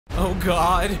Oh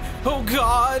God, oh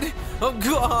God, oh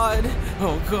God,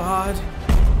 oh God.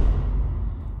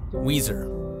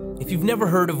 Weezer. If you've never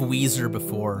heard of Weezer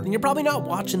before, then you're probably not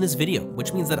watching this video,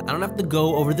 which means that I don't have to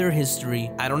go over their history.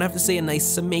 I don't have to say a nice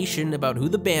summation about who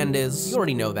the band is. You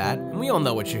already know that, and we all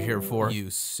know what you're here for.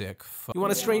 You sick fuck. You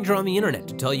want a stranger on the internet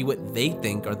to tell you what they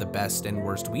think are the best and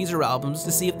worst Weezer albums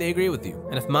to see if they agree with you.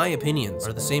 And if my opinions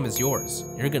are the same as yours,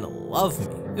 you're gonna love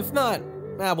me. If not,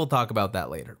 we'll talk about that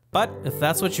later. But if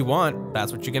that's what you want,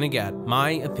 that's what you're gonna get.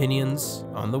 My opinions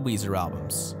on the Weezer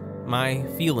albums. My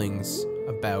feelings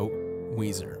about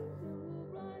Weezer.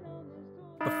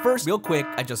 But first, real quick,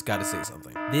 I just gotta say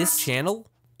something. This channel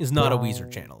is not a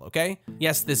Weezer channel, okay?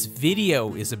 Yes, this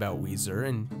video is about Weezer,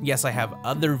 and yes, I have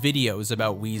other videos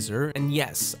about Weezer, and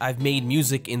yes, I've made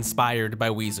music inspired by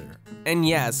Weezer. And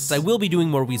yes, I will be doing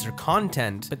more Weezer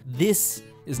content, but this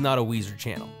is not a Weezer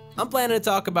channel. I'm planning to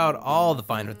talk about all the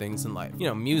finer things in life. You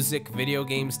know, music, video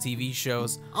games, TV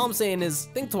shows. All I'm saying is,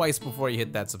 think twice before you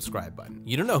hit that subscribe button.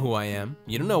 You don't know who I am.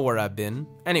 You don't know where I've been.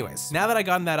 Anyways, now that I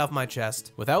gotten that off my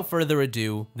chest, without further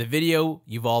ado, the video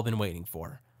you've all been waiting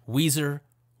for. Weezer,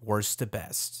 Worst to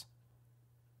Best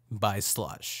by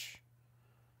Slush.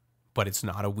 But it's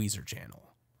not a Weezer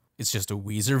channel. It's just a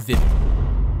Weezer video.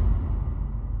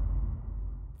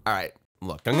 All right.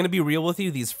 Look, I'm gonna be real with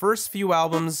you, these first few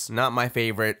albums, not my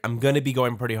favorite. I'm gonna be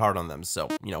going pretty hard on them, so,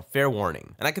 you know, fair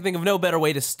warning. And I can think of no better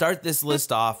way to start this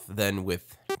list off than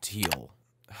with Teal.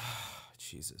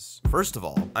 Jesus. First of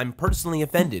all, I'm personally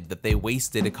offended that they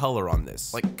wasted a color on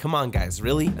this. Like, come on guys,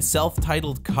 really? A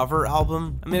self-titled cover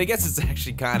album? I mean, I guess it's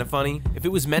actually kind of funny. If it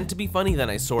was meant to be funny, then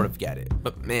I sort of get it.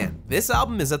 But man, this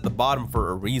album is at the bottom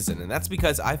for a reason, and that's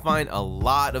because I find a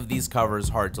lot of these covers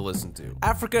hard to listen to.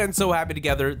 Africa and So Happy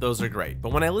Together, those are great.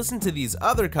 But when I listen to these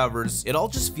other covers, it all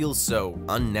just feels so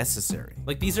unnecessary.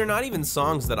 Like, these are not even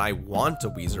songs that I want a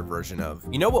Weezer version of.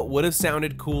 You know what would have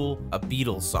sounded cool? A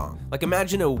Beatles song. Like,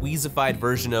 imagine a Weezified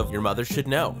version of Your Mother Should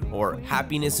Know, or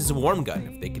Happiness is a Warm Gun,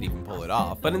 if they could even pull it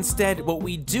off. But instead, what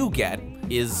we do get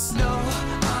is...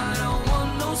 I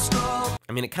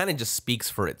mean, it kind of just speaks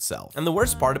for itself. And the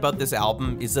worst part about this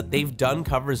album is that they've done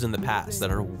covers in the past that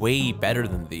are way better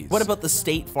than these. What about the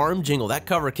State Farm jingle? That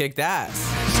cover kicked ass.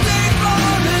 State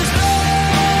Farm is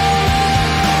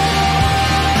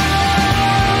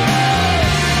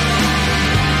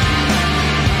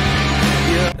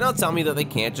And don't tell me that they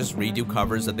can't just redo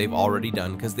covers that they've already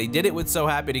done, because they did it with So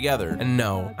Happy Together. And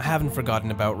no, I haven't forgotten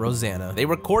about Rosanna. They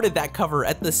recorded that cover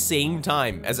at the same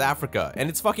time as Africa, and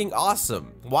it's fucking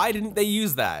awesome. Why didn't they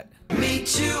use that?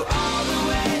 Meet you all the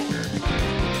way.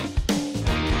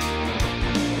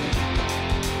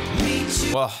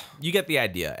 Well, you get the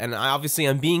idea, and obviously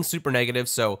I'm being super negative,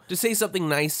 so to say something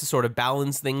nice to sort of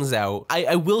balance things out,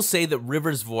 I will say that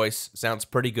River's voice sounds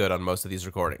pretty good on most of these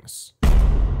recordings.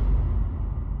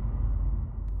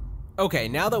 Okay,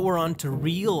 now that we're on to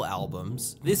real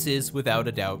albums, this is, without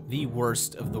a doubt, the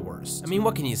worst of the worst. I mean,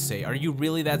 what can you say? Are you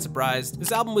really that surprised?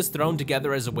 This album was thrown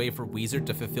together as a way for Weezer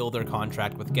to fulfill their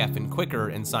contract with Geffen quicker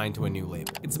and sign to a new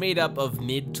label. It's made up of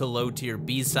mid to low tier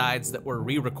B-sides that were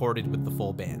re-recorded with the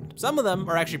full band. Some of them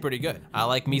are actually pretty good. I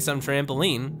like me some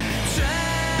Trampoline.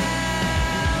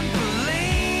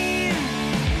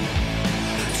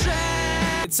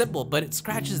 It's simple, but it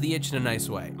scratches the itch in a nice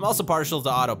way. I'm also partial to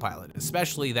Autopilot,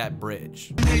 especially that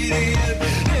bridge.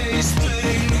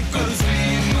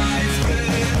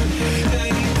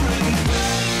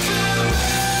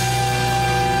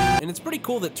 And it's pretty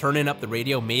cool that Turnin' Up the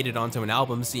Radio made it onto an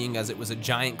album, seeing as it was a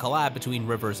giant collab between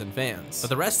Rivers and fans. But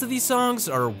the rest of these songs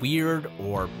are weird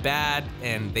or bad,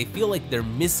 and they feel like they're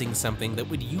missing something that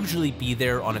would usually be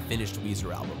there on a finished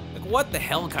Weezer album. Like, what the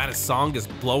hell kind of song is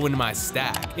blowing my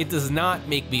stack? It does not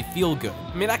make me feel good.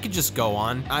 I mean, I could just go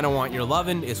on. I Don't Want Your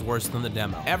Lovin' is worse than the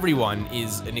demo. Everyone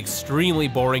is an extremely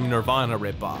boring Nirvana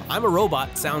ripoff. I'm a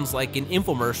Robot sounds like an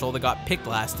infomercial that got picked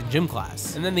last in gym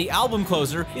class. And then the album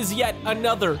closer is yet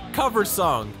another cover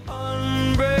song.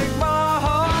 Unbreak my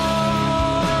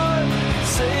heart,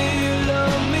 say you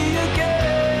love me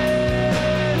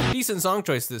again. Decent song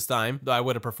choice this time, though I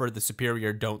would have preferred the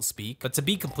superior Don't Speak. But to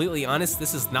be completely honest,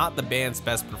 this is not the band's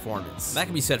best performance. That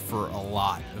can be said for a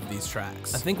lot of these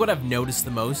tracks. I think what I've noticed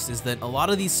the most is that a lot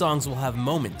of these songs will have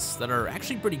moments that are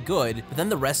actually pretty good, but then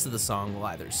the rest of the song will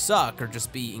either suck or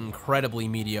just be incredibly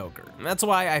mediocre. And that's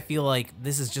why I feel like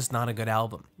this is just not a good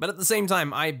album. But at the same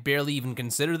time, I barely even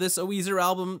consider this a Weezer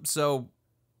album, so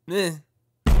eh.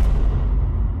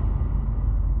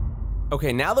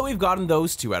 Okay, now that we've gotten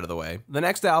those two out of the way, the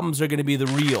next albums are gonna be the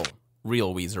real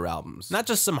real Weezer albums. Not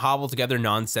just some hobbled together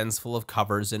nonsense full of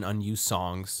covers and unused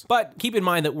songs. But keep in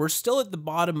mind that we're still at the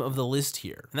bottom of the list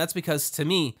here. And that's because, to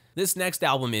me, this next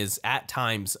album is, at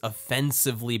times,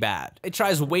 offensively bad. It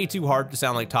tries way too hard to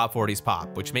sound like top 40s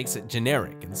pop, which makes it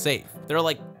generic and safe. There are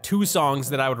like 2 songs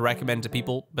that I would recommend to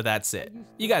people, but that's it.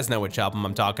 You guys know which album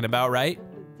I'm talking about, right?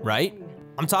 Right?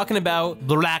 I'm talking about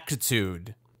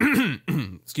Blackitude.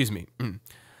 Excuse me.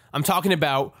 I'm talking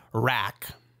about Rack.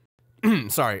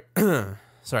 Sorry.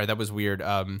 Sorry, that was weird.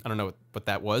 I don't know what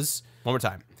that was. One more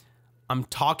time. I'm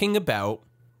talking about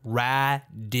Black.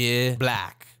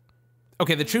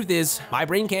 Okay, the truth is, my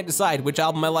brain can't decide which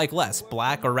album I like less,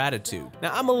 Black or Raditude.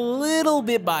 Now, I'm a little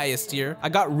bit biased here. I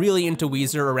got really into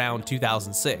Weezer around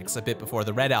 2006, a bit before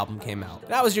the Red album came out.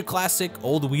 And I was your classic,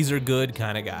 old Weezer good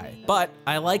kind of guy. But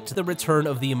I liked the return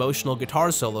of the emotional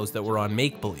guitar solos that were on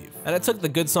Make Believe. And I took the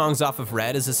good songs off of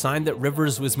Red as a sign that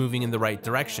Rivers was moving in the right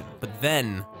direction. But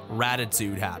then,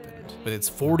 Raditude happened. With its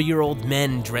 40-year-old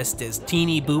men dressed as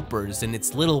teeny boopers and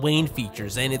its Lil Wayne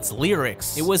features and its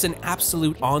lyrics. It was an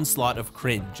absolute onslaught of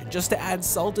cringe, and just to add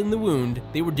salt in the wound,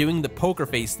 they were doing the poker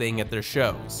face thing at their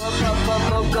shows.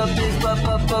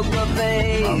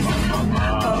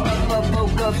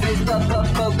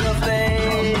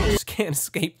 Just can't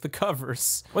escape the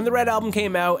covers. When the Red album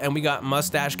came out and we got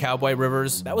Mustache Cowboy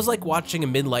Rivers, that was like watching a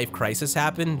midlife crisis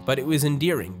happen, but it was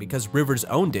endearing because Rivers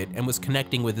owned it and was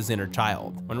connecting with his inner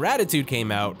child. When Raditude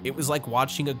came out, it was like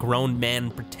watching a grown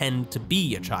man pretend to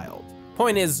be a child.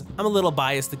 Point is, I'm a little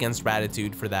biased against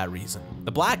Raditude for that reason.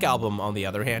 The Black album, on the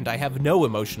other hand, I have no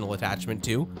emotional attachment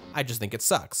to. I just think it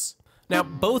sucks. Now,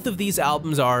 both of these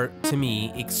albums are, to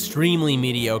me, extremely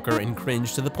mediocre and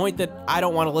cringe to the point that I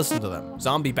don't want to listen to them.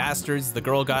 Zombie Bastards, The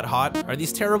Girl Got Hot, are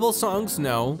these terrible songs?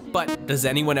 No. But does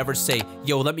anyone ever say,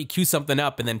 yo, let me cue something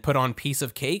up and then put on Piece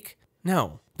of Cake?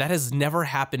 No. That has never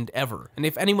happened ever. And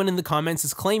if anyone in the comments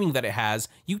is claiming that it has,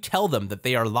 you tell them that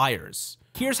they are liars.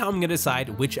 Here's how I'm gonna decide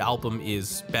which album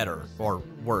is better or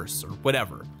worse or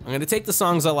whatever. I'm gonna take the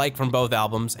songs I like from both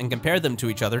albums and compare them to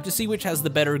each other to see which has the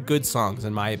better good songs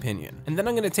in my opinion. And then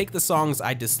I'm gonna take the songs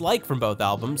I dislike from both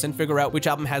albums and figure out which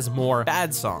album has more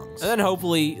bad songs. And then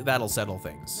hopefully that'll settle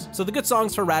things. So the good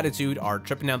songs for Raditude are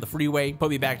Tripping Down the Freeway,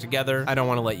 Put Me Back Together, I Don't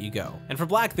Wanna Let You Go. And for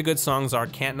Black, the good songs are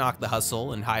Can't Knock the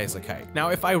Hustle and High as a Kite. Now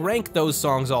if I rank those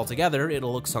songs all together,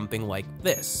 it'll look something like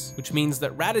this, which means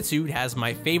that Raditude has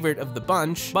my favorite of the bunch,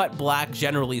 but Black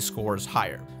generally scores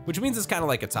higher, which means it's kind of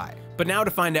like a tie. But now to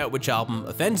find out which album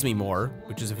offends me more,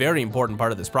 which is a very important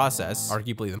part of this process,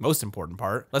 arguably the most important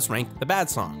part, let's rank the bad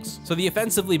songs. So the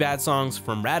offensively bad songs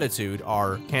from Raditude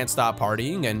are Can't Stop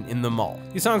Partying and In the Mall.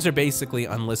 These songs are basically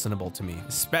unlistenable to me,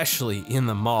 especially In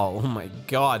the Mall. Oh my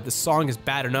god, this song is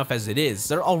bad enough as it is.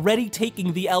 They're already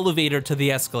taking the elevator to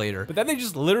the escalator, but then they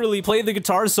just literally play the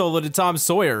guitar solo to Tom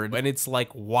Sawyer, and it's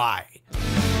like, why?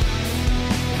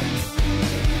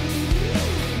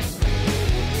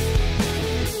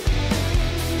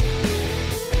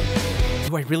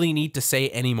 Do I really need to say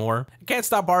any more? Can't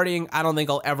Stop Partying, I don't think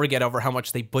I'll ever get over how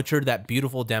much they butchered that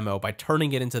beautiful demo by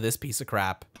turning it into this piece of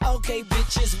crap. Okay,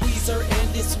 bitches, Weezer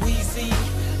and it's Weezy,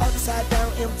 upside down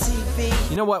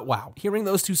MTV. You know what? Wow. Hearing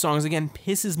those two songs again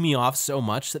pisses me off so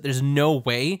much that there's no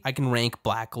way I can rank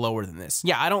Black lower than this.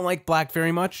 Yeah, I don't like Black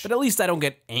very much, but at least I don't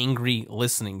get angry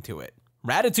listening to it.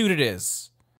 Raditude it is.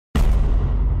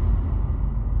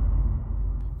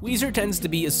 Weezer tends to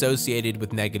be associated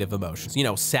with negative emotions. You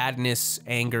know, sadness,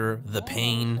 anger, the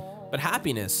pain. But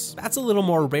happiness, that's a little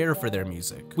more rare for their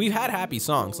music. We've had happy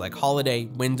songs like Holiday,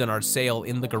 Wind on Our Sail,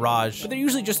 In the Garage, but they're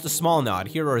usually just a small nod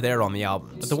here or there on the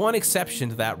album. But the one exception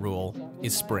to that rule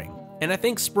is Spring. And I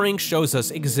think Spring shows us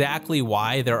exactly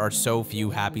why there are so few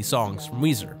happy songs from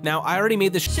Weezer. Now, I already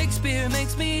made this Shakespeare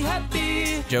makes me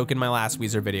happy joke in my last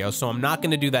Weezer video, so I'm not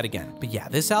gonna do that again. But yeah,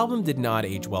 this album did not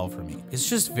age well for me. It's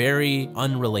just very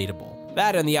unrelatable.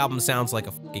 That and the album sounds like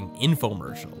a fucking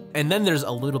infomercial. And then there's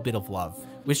a little bit of love,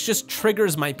 which just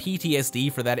triggers my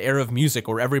PTSD for that era of music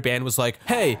where every band was like,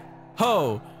 hey,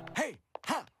 ho, hey,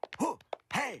 ha, hoo,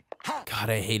 hey, ha. God,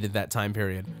 I hated that time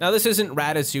period. Now, this isn't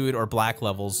Raditude or Black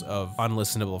levels of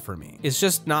unlistenable for me. It's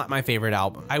just not my favorite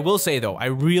album. I will say though, I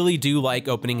really do like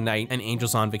Opening Night and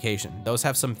Angels on Vacation. Those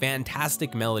have some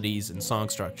fantastic melodies and song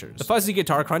structures. The fuzzy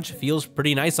guitar crunch feels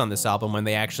pretty nice on this album when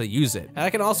they actually use it. And I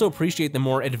can also appreciate the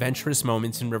more adventurous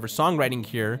moments in River's songwriting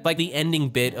here, like the ending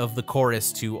bit of the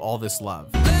chorus to All This Love.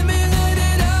 Let me let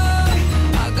it out.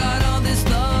 I got all this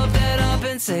love that I've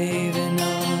been saving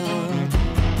up.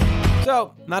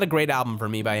 So, not a great album for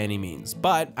me by any means,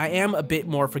 but I am a bit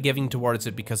more forgiving towards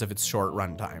it because of its short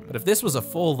runtime. But if this was a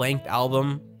full-length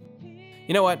album,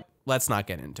 you know what? Let's not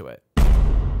get into it.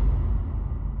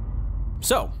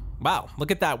 So, Wow, look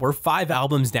at that. We're 5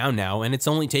 albums down now, and it's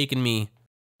only taken me...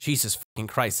 Jesus fucking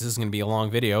Christ, this is gonna be a long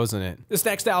video, isn't it? This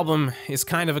next album is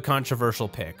kind of a controversial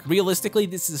pick. Realistically,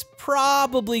 this is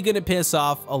probably gonna piss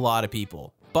off a lot of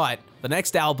people. But the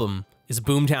next album is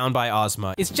Boomtown by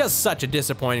Ozma. It's just such a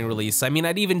disappointing release. I mean,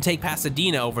 I'd even take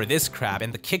Pasadena over this crap.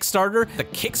 And the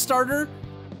Kickstarter?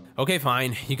 Okay,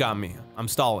 fine, you got me. I'm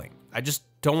stalling. I just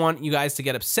don't want you guys to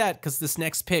get upset because this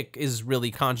next pick is really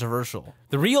controversial.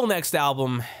 The real next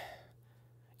album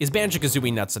is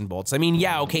Banjo-Kazooie Nuts and Bolts. I mean,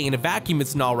 yeah, okay, in a vacuum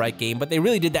it's an alright game, but they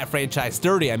really did that franchise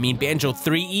dirty. I mean, Banjo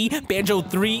 3E? Banjo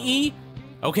 3E?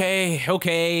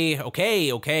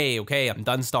 Okay, I'm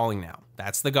done stalling now.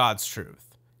 That's the God's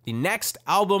truth. The next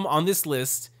album on this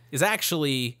list is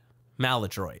actually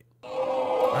Maladroit.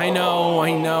 I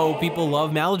know, people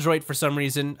love Maladroit for some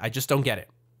reason. I just don't get it.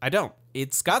 I don't.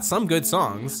 It's got some good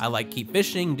songs. I like Keep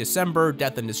Fishing, December,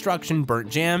 Death and Destruction, Burnt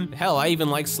Jam. Hell, I even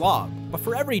like Slob. But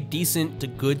for every decent to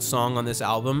good song on this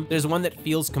album, there's one that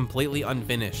feels completely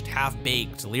unfinished,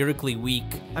 half-baked, lyrically weak.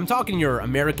 I'm talking your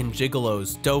American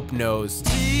Gigolos, Dope Nose,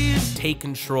 Take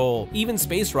Control, even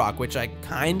Space Rock, which I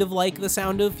kind of like the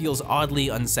sound of, feels oddly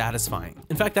unsatisfying.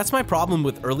 In fact, that's my problem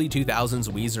with early 2000s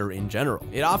Weezer in general.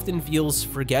 It often feels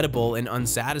forgettable and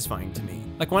unsatisfying to me.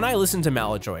 Like when I listen to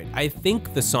Maladroit, I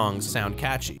think the songs sound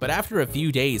catchy, but after a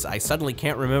few days, I suddenly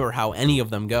can't remember how any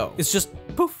of them go. It's just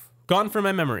poof, gone from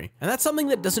my memory. And that's something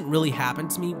that doesn't really happen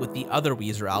to me with the other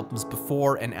Weezer albums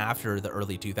before and after the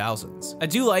early 2000s. I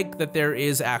do like that there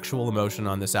is actual emotion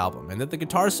on this album, and that the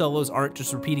guitar solos aren't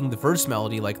just repeating the verse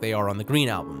melody like they are on the Green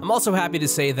album. I'm also happy to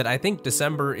say that I think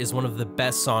December is one of the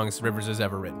best songs Rivers has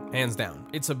ever written, hands down.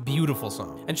 It's a beautiful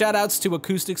song. And shout outs to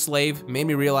Acoustic Slave, made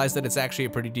me realize that it's actually a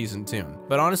pretty decent tune.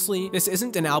 But honestly, this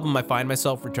isn't an album I find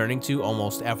myself returning to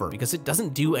almost ever, because it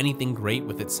doesn't do anything great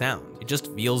with its sound. It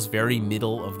just feels very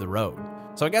middle of the road.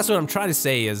 So I guess what I'm trying to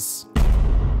say is,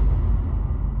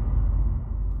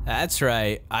 that's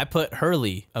right, I put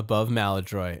Hurley above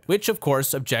Maladroit, which of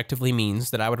course objectively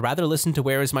means that I would rather listen to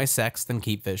Where Is My Sex than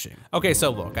Keep Fishing. Okay, so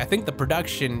look, I think the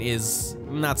production is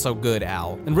not so good,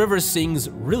 Al. And Rivers sings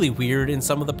really weird in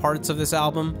some of the parts of this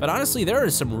album, but honestly, there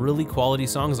are some really quality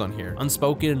songs on here.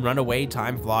 Unspoken, Runaway,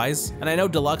 Time Flies, and I know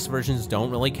deluxe versions don't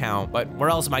really count, but where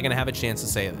else am I gonna have a chance to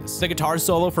say this? The guitar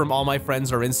solo from All My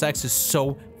Friends Are Insects is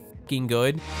so fucking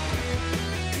good.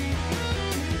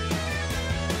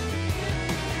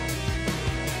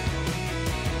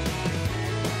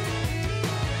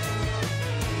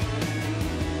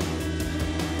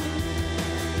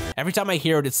 Every time I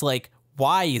hear it, it's like,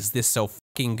 why is this so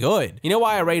fucking good? You know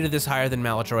why I rated this higher than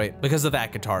Maladroit? Because of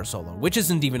that guitar solo, which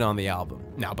isn't even on the album.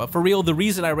 Now, but for real, the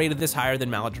reason I rated this higher than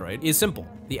Maladroit is simple.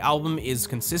 The album is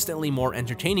consistently more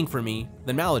entertaining for me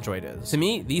than Maladroit is. To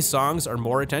me, these songs are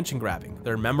more attention grabbing.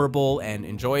 They're memorable and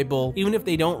enjoyable, even if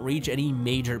they don't reach any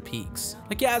major peaks.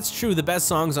 Like, yeah, it's true, the best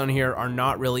songs on here are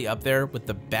not really up there with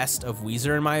the best of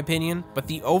Weezer in my opinion, but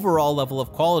the overall level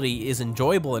of quality is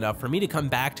enjoyable enough for me to come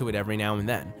back to it every now and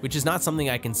then, which is not something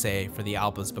I can say for the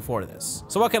albums before this.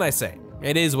 So what can I say?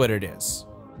 It is what it is,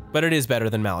 but it is better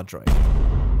than Maladroit.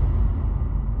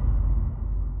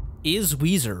 Is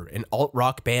Weezer an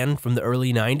alt-rock band from the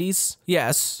early 90s?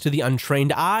 Yes, to the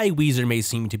untrained eye, Weezer may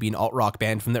seem to be an alt-rock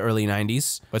band from the early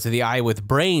 90s, but to the eye with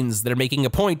brains, they're making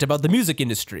a point about the music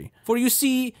industry. For you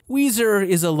see, Weezer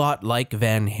is a lot like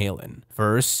Van Halen.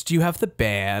 First, you have the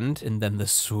band, and then the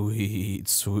sweet,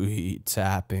 sweet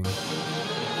tapping.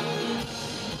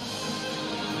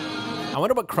 I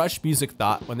wonder what Crush Music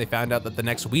thought when they found out that the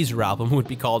next Weezer album would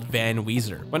be called Van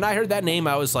Weezer. When I heard that name,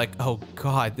 I was like, oh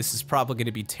god, this is probably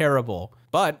gonna be terrible.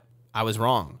 But I was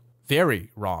wrong. Very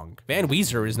wrong. Van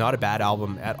Weezer is not a bad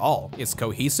album at all. It's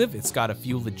cohesive, it's got a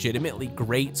few legitimately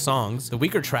great songs, the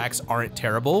weaker tracks aren't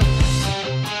terrible,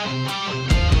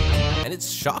 and it's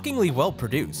shockingly well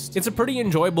produced. It's a pretty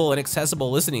enjoyable and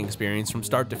accessible listening experience from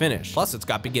start to finish. Plus, it's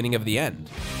got beginning of the end.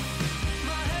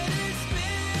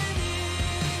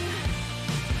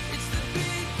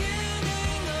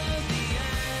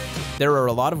 There are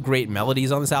a lot of great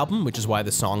melodies on this album, which is why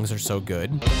the songs are so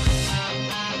good.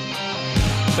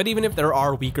 But even if there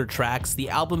are weaker tracks, the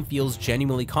album feels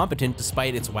genuinely competent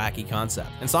despite its wacky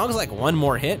concept. And songs like One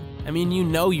More Hit, I mean, you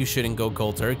know you shouldn't go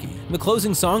cold turkey. And the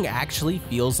closing song actually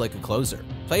feels like a closer.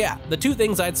 So yeah, the two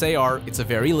things I'd say are, it's a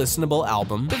very listenable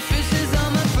album.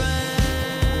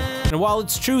 And while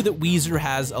it's true that Weezer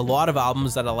has a lot of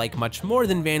albums that I like much more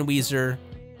than Van Weezer,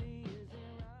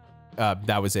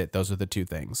 that was it. Those are the two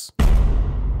things.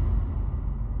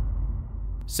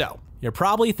 So, You're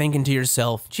probably thinking to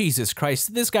yourself, Jesus Christ,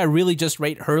 did this guy really just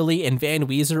rate Hurley and Van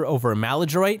Weezer over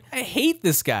Maladroit? I hate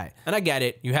this guy. And I get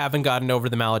it, you haven't gotten over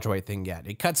the Maladroit thing yet.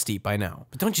 It cuts deep by now.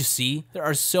 But don't you see? There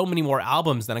are so many more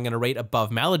albums that I'm gonna rate above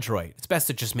Maladroit. It's best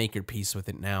to just make your peace with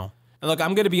it now. And look,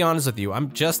 I'm gonna be honest with you,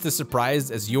 I'm just as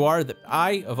surprised as you are that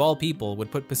I, of all people,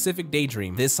 would put Pacific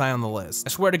Daydream this high on the list.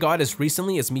 I swear to God, as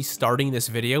recently as me starting this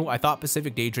video, I thought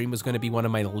Pacific Daydream was gonna be one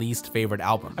of my least favorite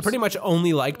albums. I pretty much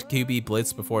only liked QB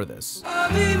Blitz before this. I'll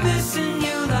be missing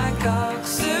you like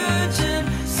oxygen.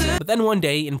 But then one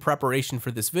day, in preparation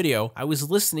for this video, I was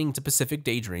listening to Pacific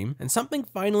Daydream, and something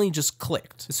finally just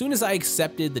clicked. As soon as I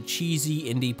accepted the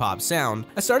cheesy indie pop sound,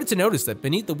 I started to notice that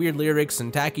beneath the weird lyrics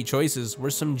and tacky choices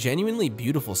were some genuinely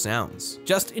beautiful sounds.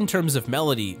 Just in terms of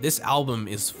melody, this album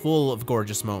is full of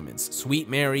gorgeous moments. Sweet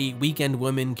Mary, Weekend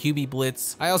Woman, QB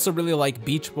Blitz. I also really like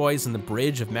Beach Boys and the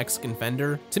bridge of Mexican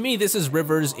Fender. To me, this is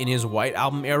Rivers in his White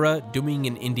Album era doing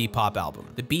an indie pop album.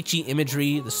 The beachy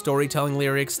imagery, the storytelling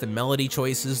lyrics, the melody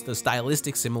choices, the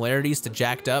stylistic similarities to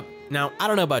Jacked Up. Now, I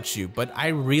don't know about you, but I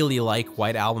really like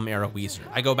White Album era Weezer.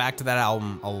 I go back to that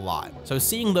album a lot. So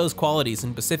seeing those qualities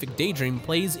in Pacific Daydream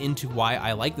plays into why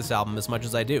I like this album as much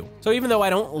as I do. So even though I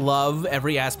don't love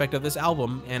every aspect of this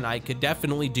album, and I could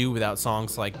definitely do without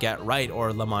songs like Get Right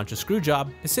or La Mancha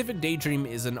Screwjob, Pacific Daydream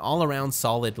is an all-around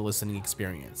solid listening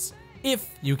experience, if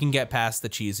you can get past the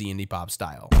cheesy indie pop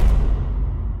style.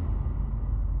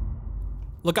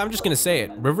 Look, I'm just gonna say it,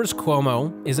 Rivers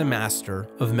Cuomo is a master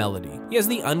of melody. He has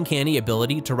the uncanny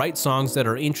ability to write songs that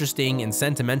are interesting and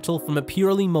sentimental from a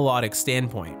purely melodic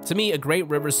standpoint. To me, a great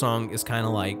Rivers song is kind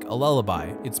of like a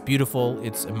lullaby. It's beautiful,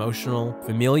 it's emotional,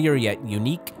 familiar yet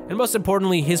unique, and most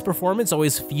importantly, his performance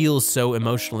always feels so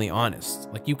emotionally honest.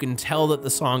 Like you can tell that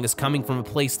the song is coming from a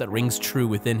place that rings true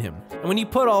within him. And when you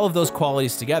put all of those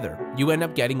qualities together, you end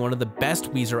up getting one of the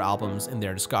best Weezer albums in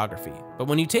their discography. But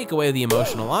when you take away the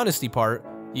emotional honesty part,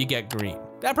 you get Green.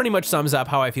 That pretty much sums up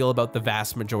how I feel about the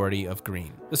vast majority of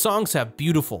Green. The songs have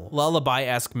beautiful,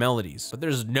 lullaby-esque melodies, but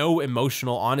there's no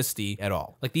emotional honesty at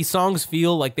all. Like these songs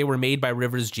feel like they were made by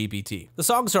Rivers GPT. The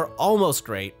songs are almost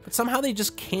great, but somehow they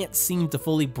just can't seem to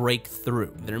fully break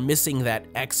through. They're missing that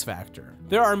X factor.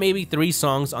 There are maybe 3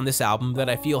 songs on this album that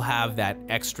I feel have that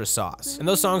extra sauce, and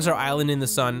those songs are Island in the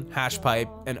Sun, Hash Pipe,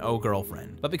 and Oh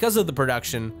Girlfriend. But because of the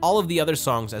production, all of the other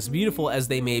songs, as beautiful as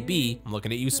they may be, I'm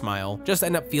looking at you, Smile, just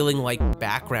end up feeling like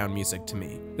background music to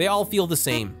me. They all feel the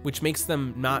same, which makes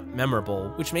them not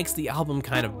memorable, which makes the album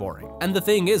kind of boring. And the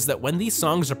thing is that when these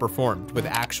songs are performed with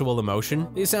actual emotion,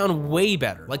 they sound way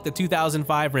better, like the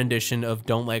 2005 rendition of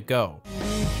Don't Let Go.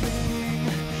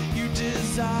 Anything you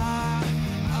desire,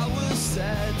 I will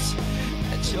set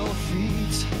at your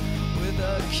feet with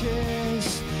a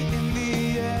kiss in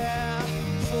the air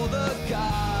for the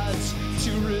gods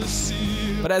to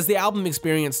receive. But as the album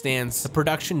experience stands, the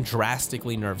production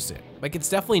drastically nerfs it. Like it's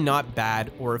definitely not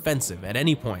bad or offensive at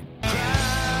any point.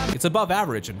 It's above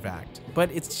average, in fact,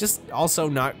 but it's just also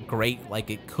not great like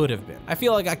it could have been. I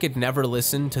feel like I could never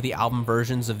listen to the album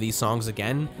versions of these songs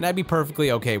again, and I'd be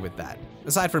perfectly okay with that.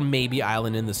 Aside from maybe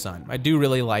Island in the Sun. I do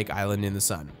really like Island in the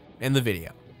Sun, and the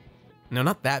video. No,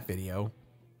 not that video.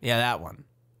 Yeah, that one.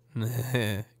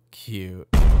 Cute.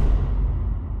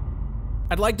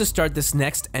 I'd like to start this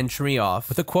next entry off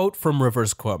with a quote from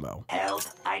Rivers Cuomo.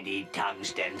 Health, I need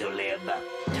tungsten to live.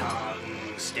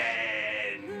 Tungsten.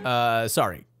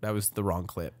 Sorry, that was the wrong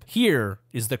clip. Here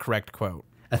is the correct quote.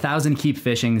 1,000 keep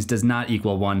fishings does not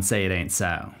equal 1 say it ain't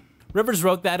so. Rivers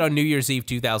wrote that on New Year's Eve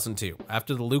 2002,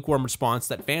 after the lukewarm response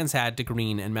that fans had to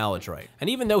Green and Maladroit. And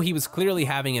even though he was clearly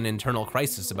having an internal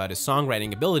crisis about his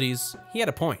songwriting abilities, he had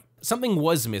a point. Something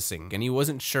was missing, and he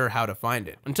wasn't sure how to find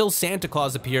it, until Santa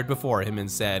Claus appeared before him and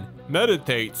said,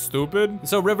 "Meditate, stupid."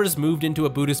 So Rivers moved into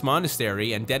a Buddhist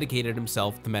monastery and dedicated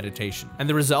himself to meditation. And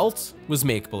the result was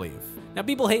make-believe. Now,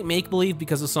 people hate make-believe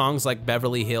because of songs like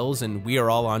Beverly Hills and We Are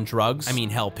All on Drugs. I mean,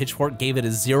 hell, Pitchfork gave it a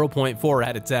 0.4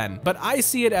 out of 10. But I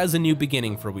see it as a new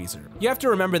beginning for Weezer. You have to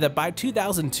remember that by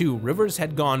 2002, Rivers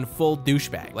had gone full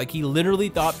douchebag. Like, he literally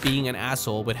thought being an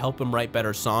asshole would help him write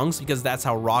better songs because that's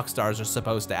how rock stars are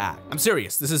supposed to act. I'm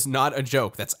serious, this is not a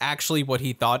joke. That's actually what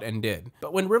he thought and did.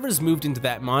 But when Rivers moved into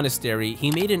that monastery,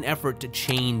 he made an effort to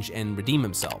change and redeem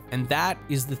himself. And that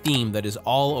is the theme that is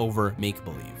all over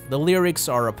make-believe. The lyrics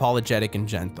are apologetic and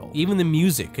gentle. Even the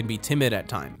music can be timid at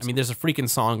times. I mean, there's a freaking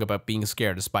song about being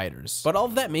scared of spiders. But all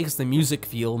of that makes the music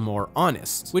feel more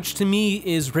honest, which to me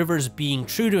is Rivers being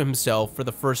true to himself for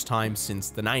the first time since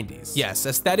the 90s. Yes,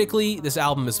 aesthetically, this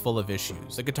album is full of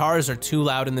issues. The guitars are too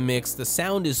loud in the mix, the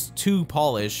sound is too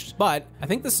polished, but I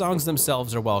think the songs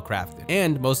themselves are well crafted.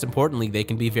 And most importantly, they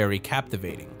can be very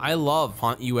captivating. I love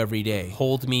Haunt You Every Day,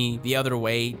 Hold Me, The Other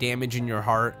Way, Damage in Your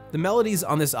Heart. The melodies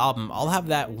on this album all have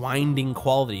that winding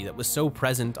quality that was so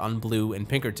present on Blue and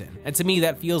Pinkerton. And to me,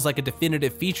 that feels like a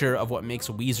definitive feature of what makes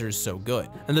Weezer so good.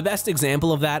 And the best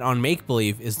example of that on Make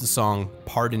Believe is the song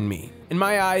Pardon Me. In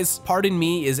my eyes, Pardon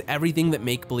Me is everything that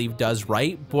Make Believe does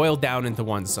right, boiled down into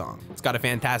one song. It's got a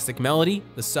fantastic melody,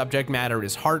 the subject matter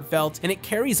is heartfelt, and it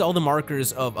carries all the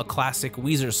markers of a classic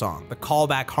Weezer song. The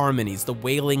callback harmonies, the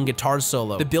wailing guitar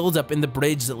solo, the build-up in the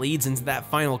bridge that leads into that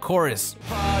final chorus.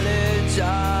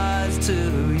 Apologize to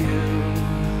you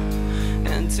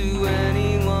and to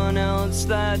anyone else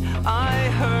that I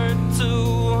hurt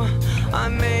too. I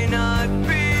may not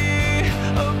be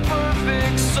a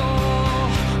perfect soul,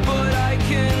 but I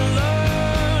can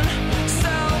learn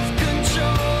self-control.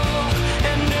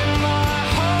 And in my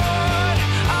heart,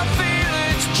 I feel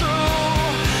it's true.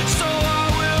 So I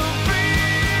will be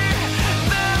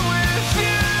there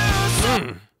with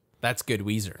you. That's good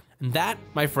Weezer. And that,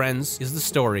 my friends, is the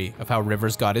story of how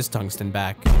Rivers got his tungsten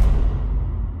back.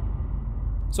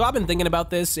 So I've been thinking about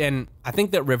this, and I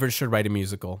think that Rivers should write a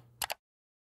musical.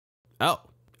 Oh,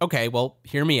 okay, well,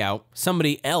 hear me out.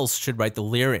 Somebody else should write the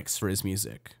lyrics for his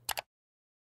music.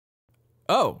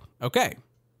 Oh, okay.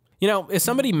 You know, if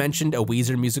somebody mentioned a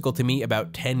Weezer musical to me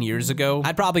about 10 years ago,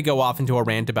 I'd probably go off into a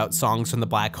rant about songs from the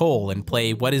black hole and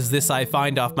play What Is This I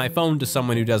Find off my phone to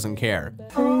someone who doesn't care.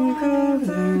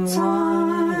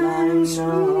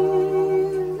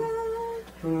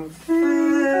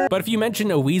 But if you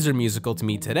mention a Weezer musical to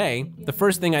me today, the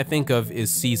first thing I think of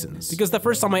is Seasons. Because the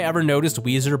first time I ever noticed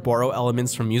Weezer borrow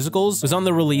elements from musicals was on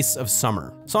the release of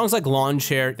Summer. Songs like Lawn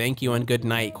Chair, Thank You and Good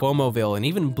Night, Cuomoville, and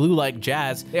even Blue Like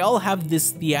Jazz, they all have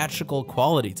this theatrical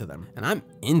quality to them, and I'm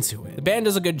into it. The band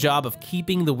does a good job of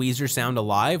keeping the Weezer sound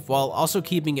alive while also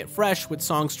keeping it fresh with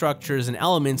song structures and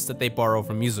elements that they borrow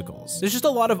from musicals. There's just a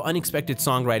lot of unexpected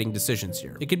songwriting decisions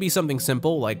here. It could be something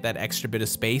simple like that extra bit of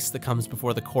space that comes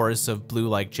before the chorus of Blue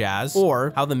Like Jazz,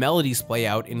 or how the melodies play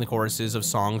out in the choruses of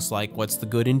songs like What's the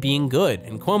Good in Being Good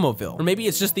and Cuomoville, or maybe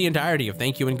it's just the entirety of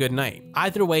Thank You and Good Night.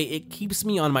 Either way, it keeps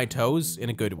me on my toes in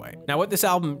a good way. Now, what this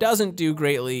album doesn't do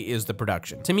greatly is the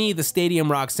production. To me, the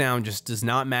stadium rock sound just does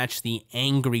not match the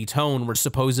angry tone we're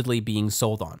supposedly being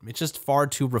sold on. It's just far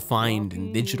too refined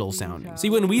and digital sounding.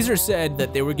 See, when Weezer said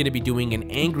that they were going to be doing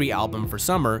an angry album for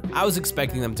summer, I was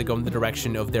expecting them to go in the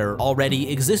direction of their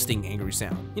already existing angry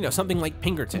sound. You know, something like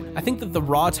Pinkerton. I think that the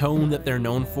raw tone that they're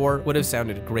known for would have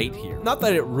sounded great here. Not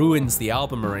that it ruins the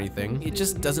album or anything, it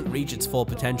just doesn't reach its full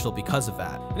potential because of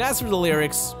that. And as for the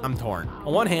lyrics, I'm torn.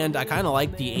 On one hand, I kind of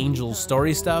like the Angels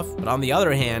story stuff, but on the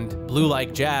other hand, Blue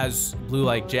Like Jazz,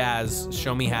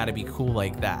 show me how to be cool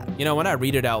like that. You know, when I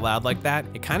read it out loud like that,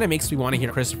 it kind of makes me want to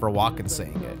hear Christopher Walken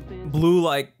saying it. Blue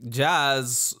like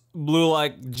jazz,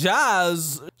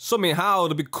 show me how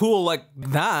to be cool like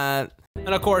that.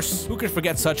 And of course, who could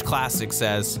forget such classics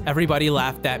as Everybody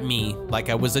Laughed at Me Like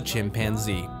I Was a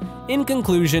Chimpanzee. In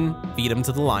conclusion, feed 'em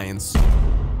to the lions.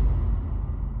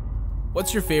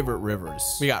 What's your favorite Rivers?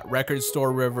 We got Record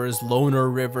Store Rivers, Loner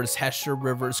Rivers, Hesher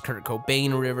Rivers, Kurt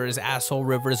Cobain Rivers, Asshole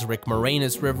Rivers, Rick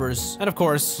Moranis Rivers, and of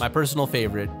course, my personal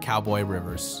favorite, Cowboy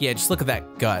Rivers. Yeah, just look at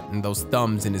that gut and those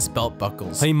thumbs in his belt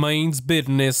buckles. He means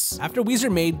business. After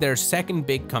Weezer made their second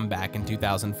big comeback in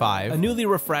 2005, a newly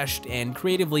refreshed and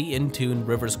creatively in-tune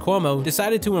Rivers Cuomo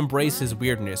decided to embrace his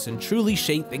weirdness and truly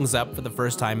shake things up for the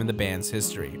first time in the band's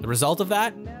history. The result of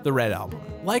that? The Red Album.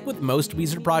 Like with most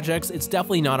Weezer projects, it's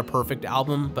definitely not a perfect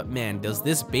album, but man, does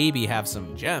this baby have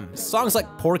some gems. Songs like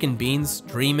Pork and Beans,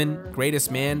 Dreamin',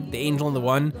 Greatest Man, The Angel and the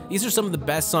One, these are some of the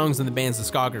best songs in the band's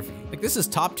discography. Like, this is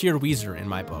top tier Weezer in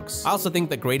my books. I also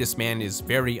think that Greatest Man is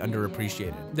very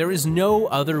underappreciated. There is no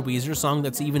other Weezer song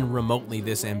that's even remotely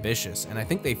this ambitious, and I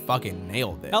think they fucking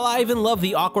nailed it. Hell, I even love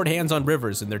the awkward hands on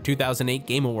Rivers in their 2008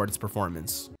 Game Awards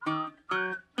performance.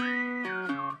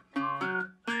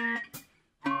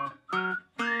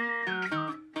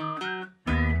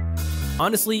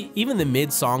 Honestly, even the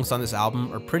mid songs on this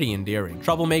album are pretty endearing.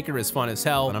 Troublemaker is fun as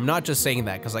hell, and I'm not just saying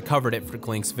that because I covered it for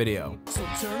Klink's video. So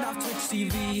turn off Twitch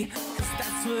TV, cause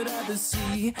that's what others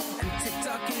see. And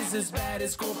TikTok is as bad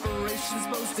as corporations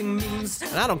posting memes.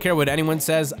 And I don't care what anyone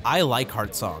says, I like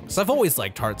heart songs. I've always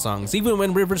liked heart songs. Even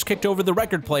when Rivers kicked over the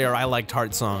record player, I liked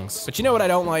heart songs. But you know what I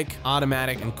don't like?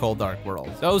 Automatic and Cold Dark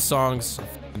World. Those songs are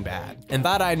fucking bad. And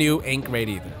That I Knew ain't great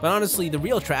either. But honestly, the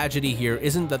real tragedy here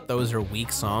isn't that those are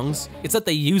weak songs, it's that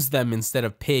they used them instead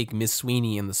of Pig, Miss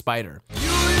Sweeney, and the Spider. You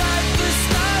light the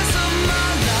stars of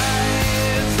my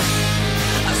life.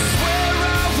 I swear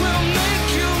I will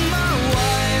make you my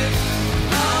wife.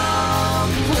 I'm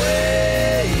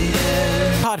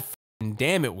waiting. God f***ing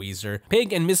damn it, Weezer.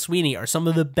 Pig and Miss Sweeney are some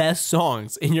of the best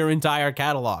songs in your entire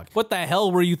catalog. What the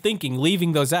hell were you thinking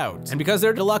leaving those out? And because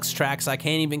they're deluxe tracks, I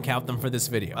can't even count them for this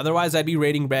video. Otherwise, I'd be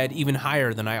rating Red even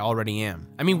higher than I already am.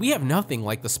 I mean, we have nothing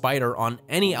like The Spider on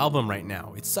any album right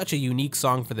now. It's such a unique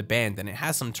song for the band, and it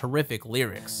has some terrific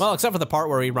lyrics. Well, except for the part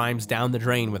where he rhymes down the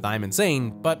drain with I'm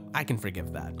insane, but I can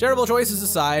forgive that. Terrible choices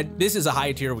aside, this is a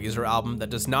high-tier Weezer album that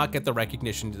does not get the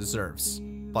recognition it deserves.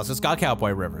 Plus, it's got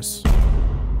Cowboy Rivers.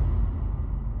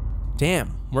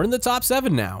 Damn, we're in the top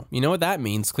 7 now. You know what that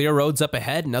means. Clear roads up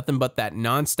ahead, nothing but that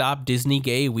non-stop Disney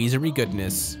gay Weezery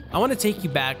goodness. I want to take you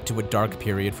back to a dark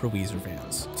period for Weezer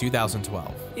fans,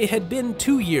 2012. It had been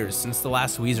 2 years since the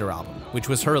last Weezer album, which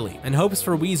was Hurley, and hopes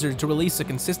for Weezer to release a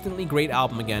consistently great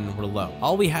album again were low.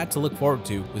 All we had to look forward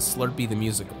to was Slurpee the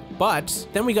musical. But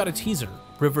then we got a teaser,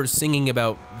 Rivers singing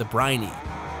about the briny.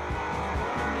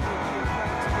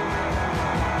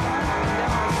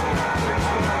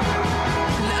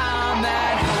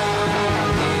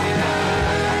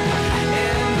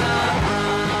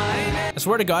 I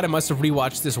swear to God, I must have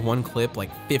rewatched this one clip like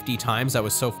 50 times. I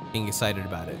was so fucking excited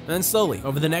about it. And then slowly,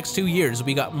 over the next 2 years,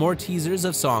 we got more teasers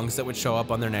of songs that would show up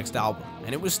on their next album.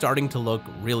 And it was starting to look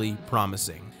really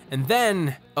promising. And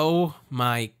then, oh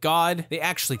my God, they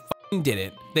actually fucking did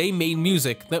it. They made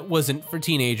music that wasn't for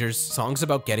teenagers. Songs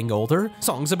about getting older,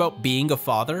 songs about being a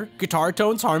father, guitar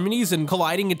tones, harmonies, and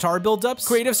colliding guitar buildups,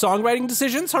 creative songwriting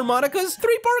decisions, harmonicas,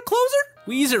 3-part closer.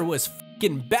 Weezer was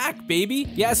back, baby.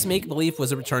 Yes, Make Believe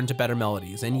was a return to better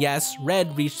melodies, and yes,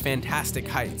 Red reached fantastic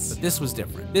heights, but this was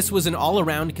different. This was an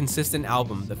all-around consistent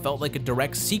album that felt like a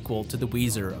direct sequel to the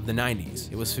Weezer of the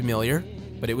 90s. It was familiar,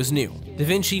 but it was new. Da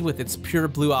Vinci with its pure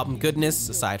Blue Album goodness,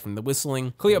 aside from the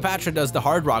whistling. Cleopatra does the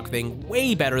hard rock thing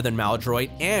way better than Maladroit,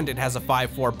 and it has a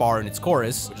 5/4 bar in its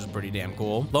chorus, which is pretty damn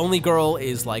cool. Lonely Girl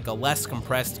is like a less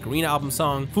compressed Green Album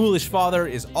song. Foolish Father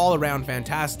is all around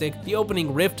fantastic. The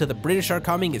opening riff to The British Are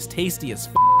Coming is tasty as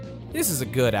f***. This is a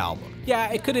good album.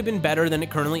 Yeah, it could have been better than it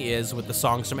currently is with the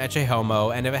songs from Ecce Homo,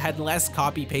 and if it had less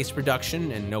copy-paste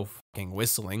production and no fucking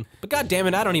whistling. But god damn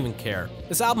it, I don't even care.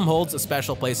 This album holds a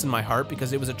special place in my heart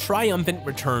because it was a triumphant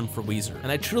return for Weezer,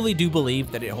 and I truly do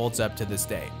believe that it holds up to this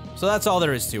day. So that's all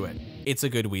there is to it. It's a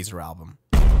good Weezer album.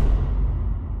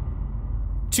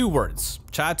 2 words.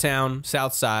 Chi-Town,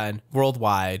 Southside,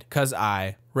 Worldwide, 'cause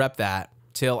I rep that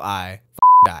till I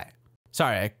die.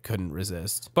 Sorry, I couldn't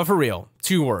resist. But for real,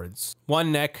 2 words.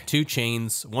 1 neck, 2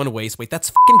 chains, 1 waist. Wait, that's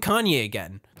fucking Kanye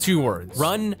again. 2 words.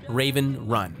 Run, Raven,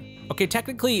 run. Okay,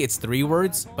 technically it's 3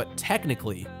 words, but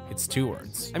technically it's 2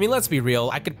 words. I mean, let's be real,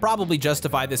 I could probably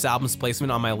justify this album's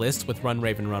placement on my list with Run,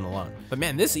 Raven, Run alone. But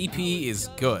man, this EP is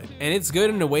good. And it's good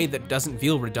in a way that doesn't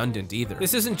feel redundant either.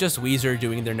 This isn't just Weezer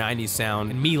doing their 90s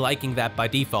sound and me liking that by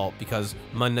default because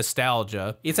my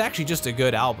nostalgia. It's actually just a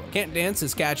good album. Can't Dance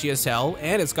is catchy as hell,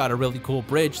 and it's got a really cool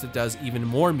bridge that does even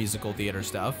more musical theater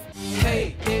stuff.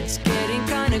 Hey, it's getting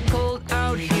kinda cold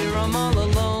out here, I'm all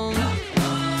alone.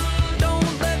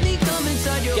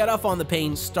 Get Off on the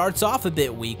Pain starts off a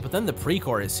bit weak, but then the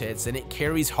pre-chorus hits and it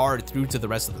carries hard through to the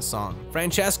rest of the song.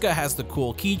 Francesca has the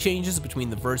cool key changes between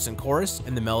the verse and chorus,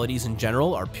 and the melodies in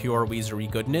general are pure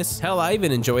Weezery goodness. Hell, I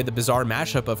even enjoy the bizarre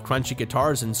mashup of crunchy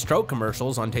guitars and stroke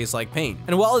commercials on Tastes Like Pain.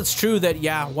 And while it's true that,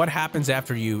 yeah, What Happens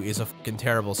After You is a fucking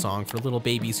terrible song for little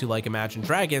babies who like Imagine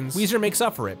Dragons, Weezer makes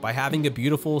up for it by having a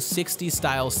beautiful 60s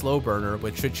style slow burner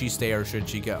with Should She Stay or Should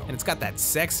She Go. And it's got that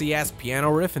sexy ass piano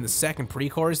riff in the second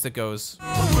pre-chorus that goes,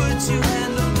 Would you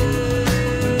handle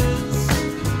this?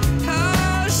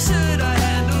 How should I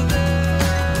handle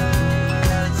this?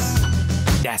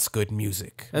 that's good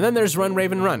music. And then there's Run,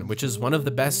 Raven, Run, which is one of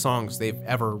the best songs they've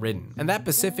ever written. And that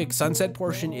Pacific Sunset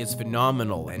portion is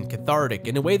phenomenal and cathartic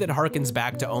in a way that harkens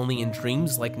back to Only in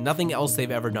Dreams like nothing else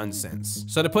they've ever done since.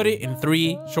 So to put it in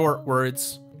 3 short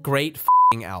words, great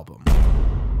f***ing album.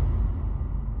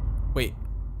 Wait,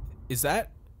 is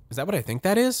that what I think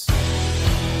that is?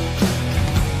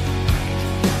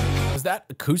 Is that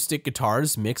acoustic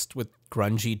guitars mixed with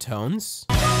grungy tones?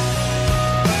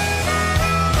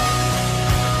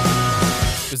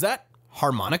 Is that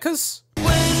harmonicas? When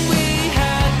we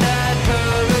had that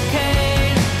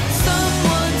hurricane,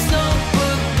 someone's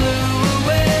notebook blew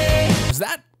away. Is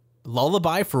that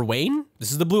Lullaby for Wayne?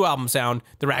 This is the Blue Album sound.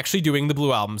 They're actually doing the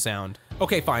Blue Album sound.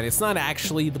 Okay, fine, it's not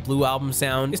actually the Blue Album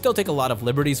sound. They still take a lot of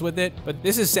liberties with it, but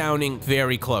this is sounding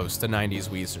very close to 90s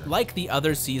Weezer. Like the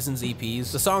other Seasons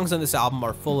EPs, the songs on this album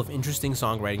are full of interesting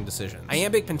songwriting decisions.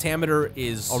 Iambic Pentameter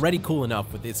is already cool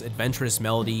enough with its adventurous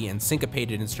melody and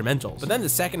syncopated instrumentals, but then the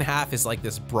second half is like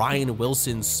this Brian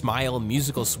Wilson smile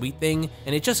musical suite thing,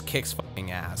 and it just kicks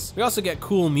fucking ass. We also get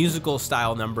cool musical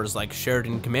style numbers like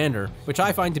Sheridan Commander, which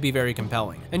I find to be very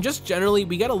compelling. And just generally,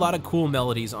 we get a lot of cool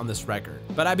melodies on this record.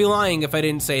 But I'd be lying if I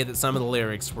didn't say that some of the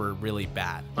lyrics were really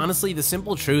bad. Honestly, the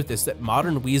simple truth is that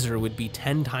modern Weezer would be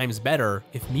 10 times better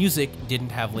if music didn't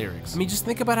have lyrics. I mean, just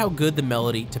think about how good the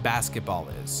melody to Basketball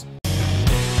is.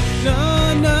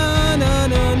 No, no, no,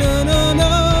 no, no, no,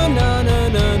 no, no, no, no,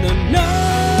 no, no.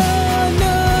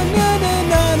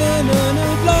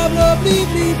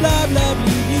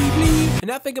 And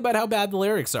now think about how bad the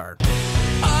lyrics are.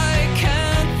 I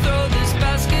can't throw this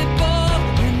basketball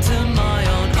into my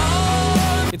own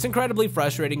arms. It's incredibly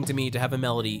frustrating to me to have a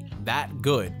melody that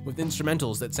good with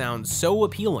instrumentals that sound so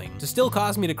appealing to still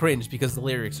cause me to cringe because the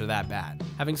lyrics are that bad.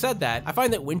 Having said that, I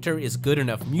find that Winter is good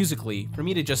enough musically for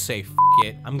me to just say, F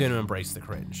it, I'm gonna embrace the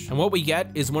cringe. And what we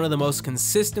get is one of the most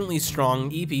consistently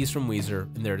strong EPs from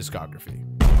Weezer in their discography.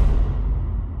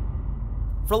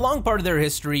 For a long part of their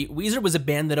history, Weezer was a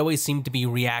band that always seemed to be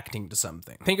reacting to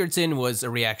something. Pinkerton was a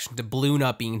reaction to Blue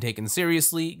not being taken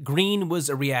seriously, Green was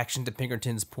a reaction to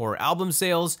Pinkerton's poor album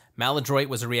sales, Maladroit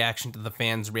was a reaction to the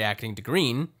fans reacting to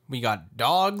Green, we got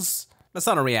Dogs. That's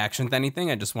not a reaction to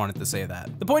anything, I just wanted to say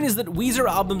that. The point is that Weezer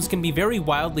albums can be very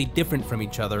wildly different from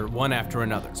each other, one after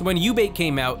another. So when U-Bait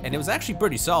came out, and it was actually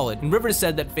pretty solid, and Rivers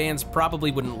said that fans probably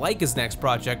wouldn't like his next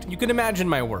project, you can imagine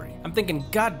my worry. I'm thinking,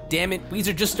 god damn it,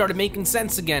 Weezer just started making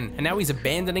sense again, and now he's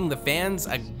abandoning the fans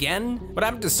again? What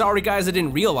happened to Sorry Guys I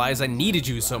Didn't Realize I Needed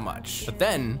You So Much? But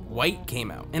then, White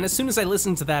came out, and as soon as I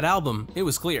listened to that album, it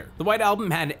was clear. The White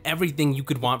Album had everything you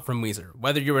could want from Weezer.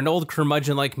 Whether you're an old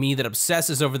curmudgeon like me that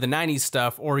obsesses over the 90s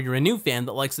stuff, or you're a new fan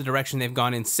that likes the direction they've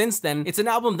gone in since then, it's an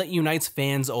album that unites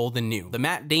fans old and new. The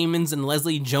Matt Damons and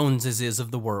Leslie Joneses of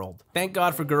the world. Thank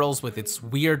God for Girls with its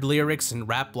weird lyrics and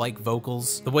rap-like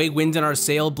vocals. The way Wind in Our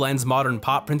Sail blends modern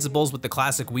pop principles with the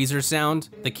classic Weezer sound.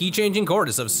 The key-changing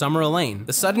chorus of Summer Lane.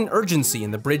 The sudden urgency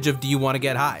in the bridge of Do You Wanna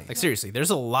Get High. Like seriously,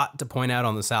 there's a lot to point out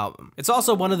on this album. It's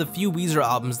also one of the few Weezer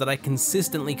albums that I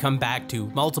consistently come back to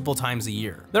multiple times a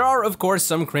year. There are, of course,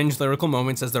 some cringe lyrical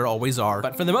moments as there always are,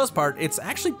 but for the most part, it's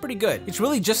actually pretty good. It's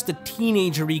really just the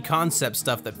teenagery concept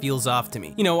stuff that feels off to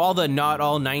me. You know, all the not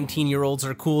all 19-year-olds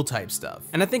are cool type stuff.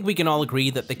 And I think we can all agree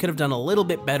that they could have done a little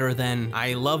bit better than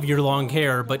I love your long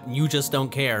hair, but you just don't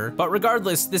care. But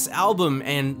regardless, this album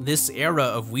and this era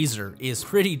of Weezer is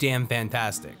pretty damn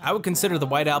fantastic. I would consider the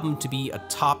White Album to be a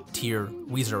top tier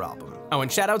Weezer album. Oh, and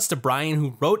shoutouts to Brian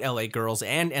who wrote LA Girls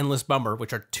and Endless Bummer,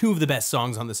 which are two of the best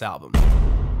songs on this album.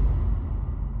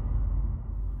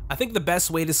 I think the best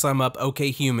way to sum up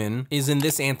OK Human is in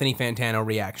this Anthony Fantano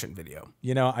reaction video.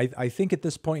 You know, I think at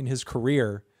this point in his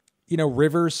career, you know,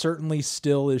 Rivers certainly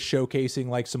still is showcasing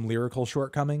like some lyrical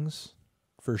shortcomings,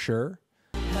 for sure.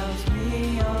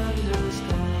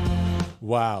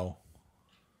 Wow.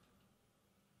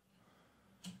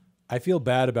 I feel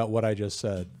bad about what I just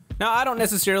said. Now, I don't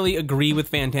necessarily agree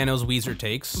with Fantano's Weezer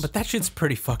takes, but that shit's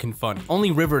pretty fucking funny. Only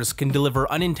Rivers can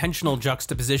deliver unintentional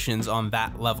juxtapositions on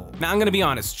that level. Now, I'm gonna be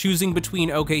honest, choosing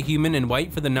between OK Human and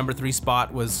White for the number 3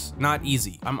 spot was not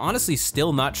easy. I'm honestly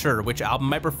still not sure which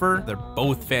album I prefer. They're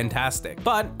both fantastic.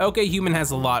 But OK Human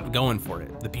has a lot going for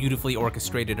it. The beautifully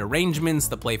orchestrated arrangements,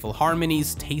 the playful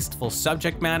harmonies, tasteful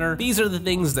subject matter. These are the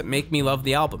things that make me love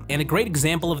the album. And a great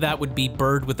example of that would be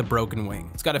Bird with a Broken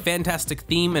Wing. It's got a fantastic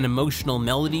theme and emotional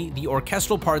melody. The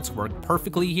orchestral parts work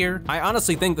perfectly here. I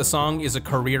honestly think the song is a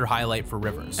career highlight for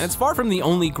Rivers. And it's far from the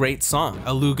only great song.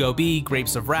 A Lugo B,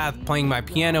 Grapes of Wrath, Playing My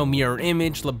Piano, Mirror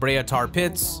Image, La Brea Tar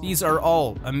Pits. These are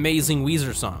all amazing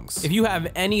Weezer songs. If you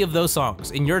have any of those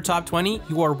songs in your top 20,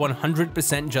 you are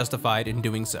 100% justified in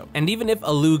doing so. And even if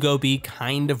A Lugo B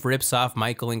kind of rips off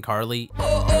Michael and Carly,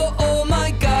 Oh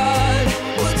my God,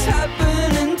 what's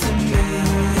happening to me?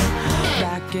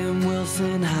 Back in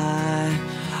Wilson High,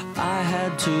 I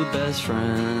had 2 best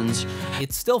friends.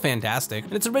 it's still fantastic,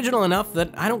 and it's original enough that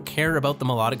I don't care about the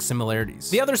melodic similarities.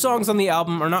 The other songs on the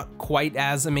album are not quite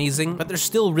as amazing, but they're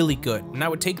still really good, and I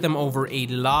would take them over a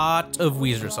lot of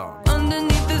Weezer songs.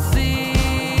 Underneath the sea.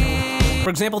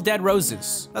 For example, Dead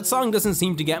Roses. That song doesn't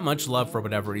seem to get much love for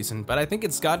whatever reason, but I think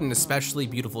it's got an especially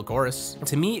beautiful chorus.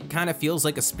 To me, it kind of feels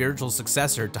like a spiritual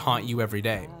successor to Haunt You Every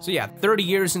Day. So yeah, 30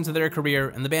 years into their career,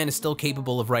 and the band is still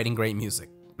capable of writing great music.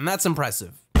 And that's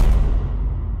impressive.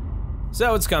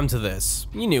 So it's come to this.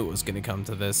 You knew it was gonna come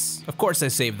to this. Of course I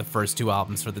saved the first 2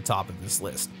 albums for the top of this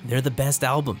list. They're the best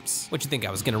albums. What, you think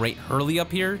I was gonna rate Hurley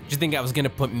up here? Did you think I was gonna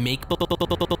put Make... The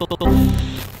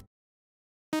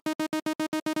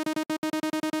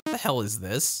hell is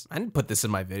this? I didn't put this in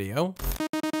my video.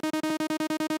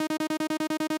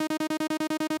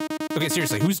 Okay,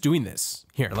 seriously, who's doing this?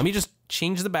 Here, let me just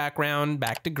change the background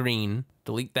back to green,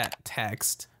 delete that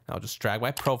text. I'll just drag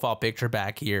my profile picture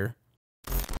back here.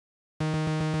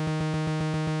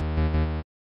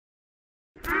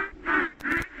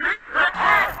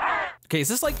 Okay, is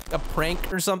this like a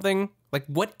prank or something? Like,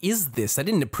 what is this? I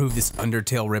didn't approve this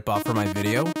Undertale ripoff for my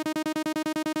video.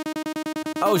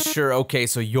 Oh, sure, okay,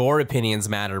 so your opinions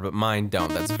matter, but mine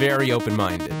don't. That's very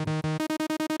open-minded.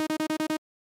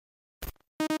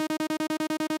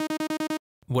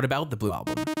 What about the Blue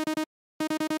Album?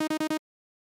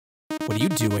 What are you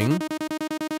doing?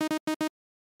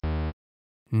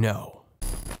 No.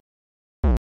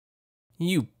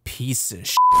 You piece of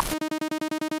shit.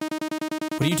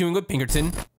 What are you doing with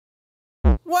Pinkerton?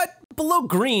 What? Below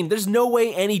green? There's no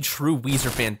way any true Weezer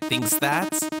fan thinks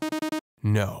that.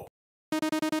 No.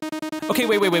 Okay,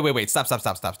 wait. Stop.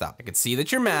 I can see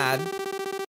that you're mad.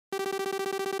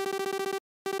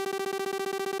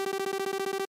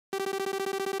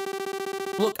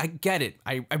 Look, I get it.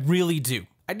 I really do.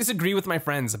 I disagree with my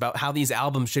friends about how these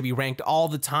albums should be ranked all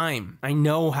the time. I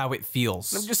know how it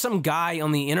feels. I'm just some guy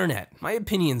on the internet. My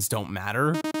opinions don't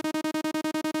matter.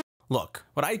 Look,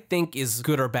 what I think is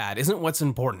good or bad isn't what's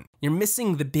important. You're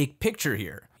missing the big picture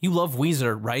here. You love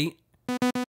Weezer, right?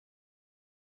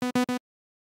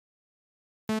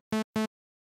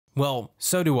 Well,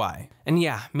 so do I. And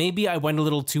yeah, maybe I went a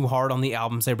little too hard on the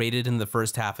albums I rated in the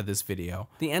first half of this video.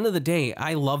 At the end of the day,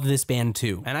 I love this band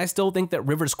too, and I still think that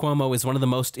Rivers Cuomo is one of the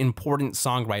most important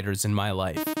songwriters in my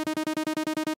life.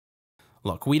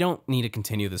 Look, we don't need to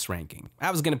continue this ranking. I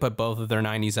was gonna put both of their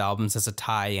 90s albums as a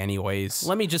tie anyways.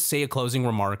 Let me just say a closing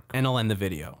remark and I'll end the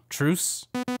video. Truce?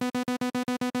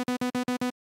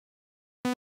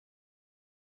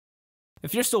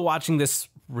 If you're still watching this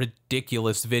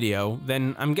ridiculous video,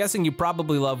 then I'm guessing you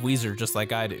probably love Weezer just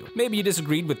like I do. Maybe you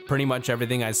disagreed with pretty much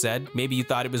everything I said, maybe you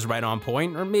thought it was right on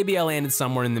point, or maybe I landed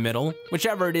somewhere in the middle.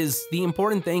 Whichever it is, the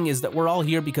important thing is that we're all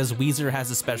here because Weezer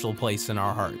has a special place in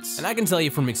our hearts. And I can tell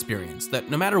you from experience that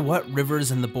no matter what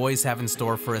Rivers and the boys have in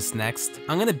store for us next,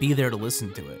 I'm gonna be there to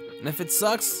listen to it. And if it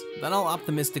sucks, then I'll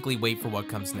optimistically wait for what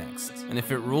comes next. And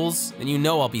if it rules, then you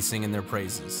know I'll be singing their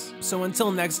praises. So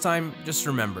until next time, just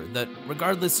remember that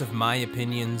regardless of my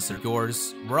opinions or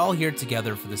yours, we're all here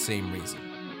together for the same reason.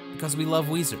 Because we love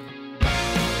Weezer.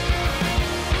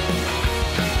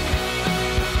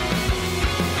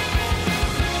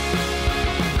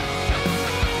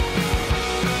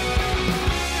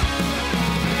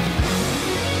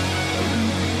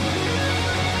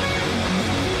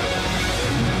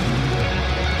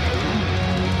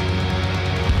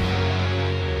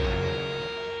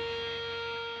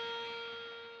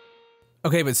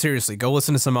 Okay, but seriously, go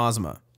listen to some Ozma.